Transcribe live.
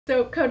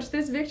So, Coach,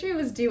 this victory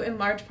was due in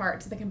large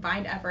part to the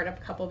combined effort of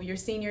a couple of your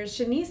seniors,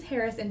 Shanese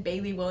Harris and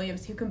Bailey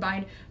Williams, who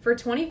combined for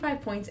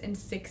 25 points and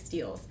 6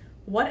 steals.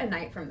 What a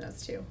night from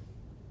those two.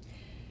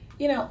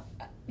 You know,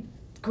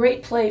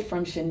 great play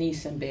from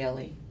Shanese and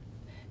Bailey.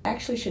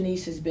 Actually,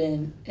 Shanese has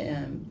been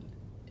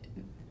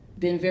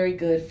very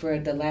good for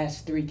the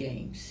last 3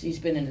 games. She's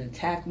been in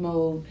attack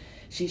mode.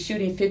 She's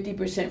shooting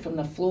 50% from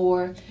the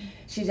floor.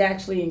 She's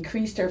actually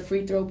increased her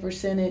free throw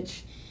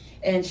percentage.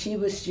 And she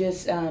was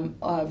just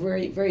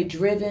very, very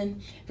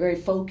driven, very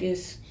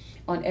focused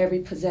on every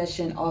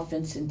possession,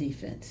 offense and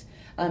defense.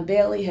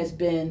 Bailey has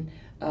been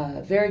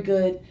very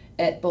good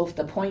at both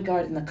the point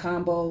guard and the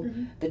combo,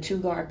 the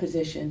 2-guard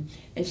position,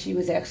 and she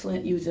was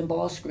excellent using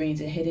ball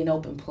screens and hitting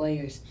open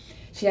players.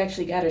 She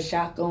actually got her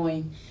shot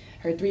going,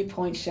 her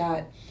 3-point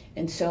shot,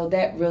 and so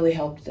that really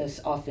helped us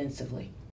offensively.